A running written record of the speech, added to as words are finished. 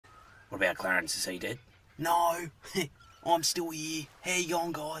What about Clarence? Is he dead? No, I'm still here. How you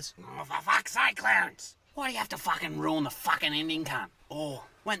going, guys? Oh, for fuck's sake, Clarence! Why do you have to fucking ruin the fucking ending, cunt? Oh,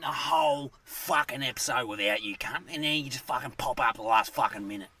 Went the whole fucking episode without you, cunt, and then you just fucking pop up the last fucking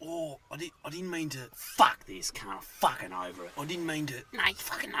minute. oh, I didn't mean to. Fuck this, cunt. I'm fucking over it. I didn't mean to. No, you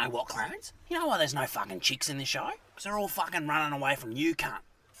fucking know what, Clarence? You know why there's no fucking chicks in this show? Because they're all fucking running away from you, cunt.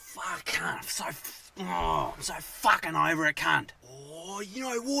 Fuck, cunt. I'm so fucking over it, cunt. Oh, you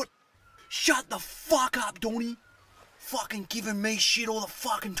know what? Shut the fuck up, Donny. Fucking giving me shit all the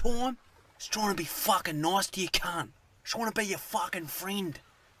fucking time. Just trying to be fucking nice to you, cunt. Just want to be your fucking friend.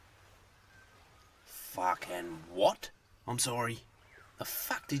 Fucking what? I'm sorry. The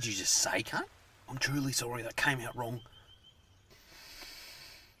fuck did you just say, cunt? I'm truly sorry, that came out wrong.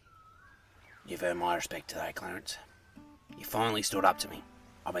 You've earned my respect today, Clarence. You finally stood up to me.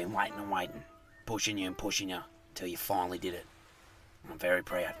 I've been waiting and waiting, pushing you and pushing you, till you finally did it. I'm very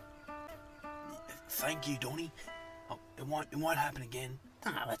proud. Thank you, Donny. Oh, it won't happen again.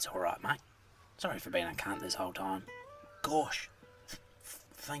 No, that's alright, mate. Sorry for being a cunt this whole time. Gosh.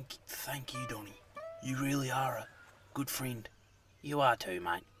 Thank you, Donny. You really are a good friend. You are too,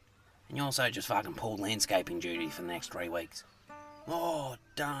 mate. And you also just fucking pulled landscaping duty for the next 3 weeks. Oh,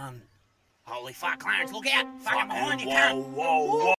 darn. Holy fuck, Clarence, look out! Fucking behind you, whoa, cunt! whoa, whoa.